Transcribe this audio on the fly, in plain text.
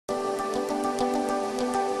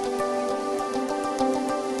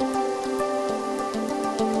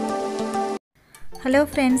Hello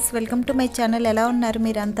friends, welcome to my channel. ఎలా ఉన్నారు?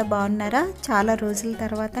 మీరంతా బాగున్నారా? చాలా రోజుల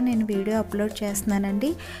తర్వాత నేను వీడియో అప్లోడ్ చేస్తున్నానండి.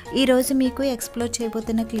 ఈరోజు మీకు ఎక్స్ప్లోర్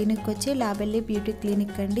చేయబోతున్న క్లినిక్ వచ్చి లాబెల్ బ్యూటీ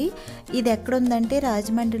క్లినిక్ అండి. ఇది ఎక్కడుందంటే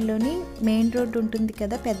రాజమండ్రిలోని మెయిన్ రోడ్ ఉంటుంది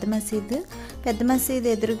కదా, పెద్ద మసీద్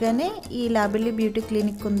ఎదురుగానే ఈ లాబెల్ బ్యూటీ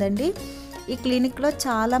క్లినిక్ ఉందండి. ఈ క్లినిక్లో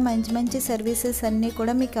చాలా మంచి సర్వీసెస్ అన్నీ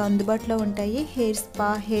కూడా మీకు అందుబాటులో ఉంటాయి. Hair spa,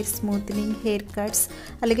 hair smoothening, hair cuts,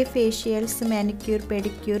 అలాగే ఫేషియల్స్, మ్యానిక్యూర్,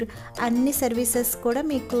 పెడిక్యూర్ అన్ని సర్వీసెస్ కూడా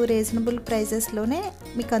మీకు రీజనబుల్ ప్రైజెస్లోనే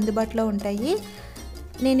మీకు అందుబాటులో ఉంటాయి.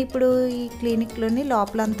 నేను ఇప్పుడు ఈ క్లినిక్లోని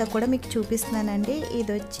లోపలంతా కూడా మీకు చూపిస్తున్నానండి.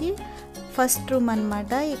 ఇది వచ్చి ఫస్ట్ రూమ్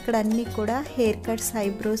అన్నమాట. ఇక్కడ అన్నీ కూడా హెయిర్ కట్స్,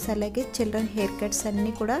 ఐబ్రోస్, అలాగే చిల్డ్రన్ హెయిర్ కట్స్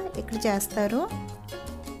అన్నీ కూడా ఇక్కడ చేస్తారు.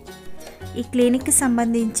 ఈ క్లినిక్కి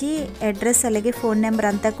సంబంధించి అడ్రస్ అలాగే ఫోన్ నెంబర్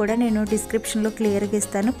అంతా కూడా నేను డిస్క్రిప్షన్లో క్లియర్గా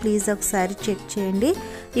ఇస్తాను. ప్లీజ్ ఒకసారి చెక్ చేయండి.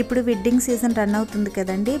 ఇప్పుడు వెడ్డింగ్ సీజన్ రన్ అవుతుంది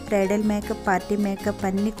కదండి. బ్రైడల్ మేకప్, పార్టీ మేకప్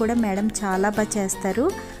అన్నీ కూడా మేడం చాలా బాగా చేస్తారు.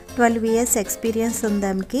 12 years ఎక్స్పీరియన్స్ ఉంది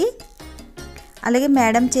ఆమెకి. అలాగే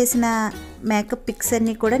మేడం చేసిన మేకప్ పిక్స్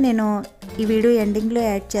అన్నీ కూడా నేను ఈ వీడియో ఎండింగ్లో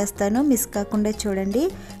యాడ్ చేస్తాను, మిస్ కాకుండా చూడండి.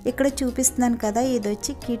 ఇక్కడ చూపిస్తున్నాను కదా, ఇది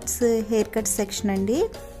వచ్చి కిడ్స్ హెయిర్ కట్ సెక్షన్ అండి.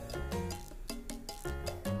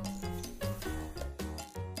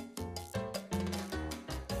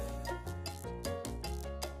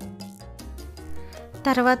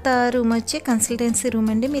 తర్వాత రూమ్ వచ్చి కన్సల్టెన్సీ రూమ్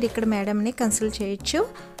అండి. మీరు ఇక్కడ మేడంని కన్సల్ట్ చేయొచ్చు.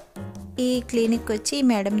 ఈ క్లినిక్ వచ్చి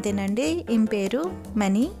మేడం తినండి. ఈమె పేరు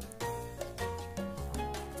మనీ.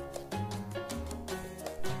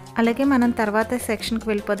 అలాగే మనం తర్వాత సెక్షన్కి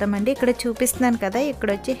వెళ్ళిపోదామండి. ఇక్కడ చూపిస్తున్నాను కదా, ఇక్కడ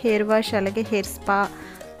వచ్చి హెయిర్ వాష్, అలాగే హెయిర్ స్పా,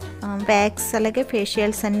 వ్యాక్స్, అలాగే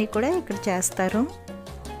ఫేషియల్స్ అన్నీ కూడా ఇక్కడ చేస్తారు.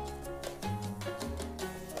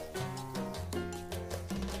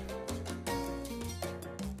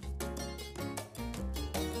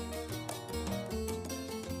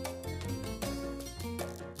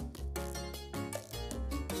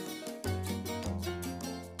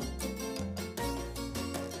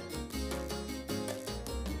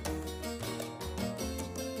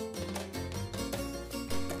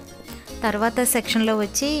 తర్వాత సెక్షన్లో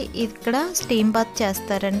వచ్చి ఇక్కడ స్టీమ్ బాత్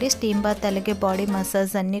చేస్తారండి. స్టీమ్ బాత్ అలాగే బాడీ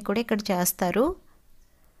మసాజ్ అన్నీ కూడా ఇక్కడ చేస్తారు.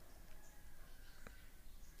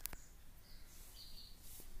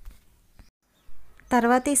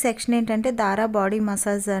 తర్వాత ఈ సెక్షన్ ఏంటంటే దారా బాడీ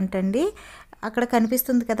మసాజ్ అంటండి. అక్కడ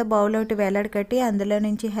కనిపిస్తుంది కదా, బౌల్ ఒకటి వేలాడి కట్టి అందులో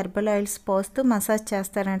నుంచి హెర్బల్ ఆయిల్స్ పోస్తూ మసాజ్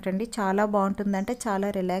చేస్తారంటండి. చాలా బాగుంటుందంటే, చాలా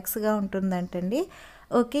రిలాక్స్గా ఉంటుందంటండి.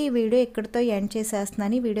 ఓకే, ఈ వీడియో ఇక్కడితో ఎండ్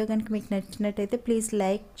చేసేస్తున్నాను. ఈ వీడియో కనుక మీకు నచ్చినట్టయితే ప్లీజ్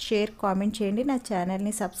లైక్, షేర్, కామెంట్ చేయండి. నా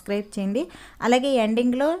ఛానల్ని సబ్స్క్రైబ్ చేయండి. అలాగే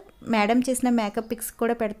ఎండింగ్లో మేడం చేసిన మేకప్ పిక్స్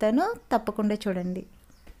కూడా పెడతాను, తప్పకుండా చూడండి.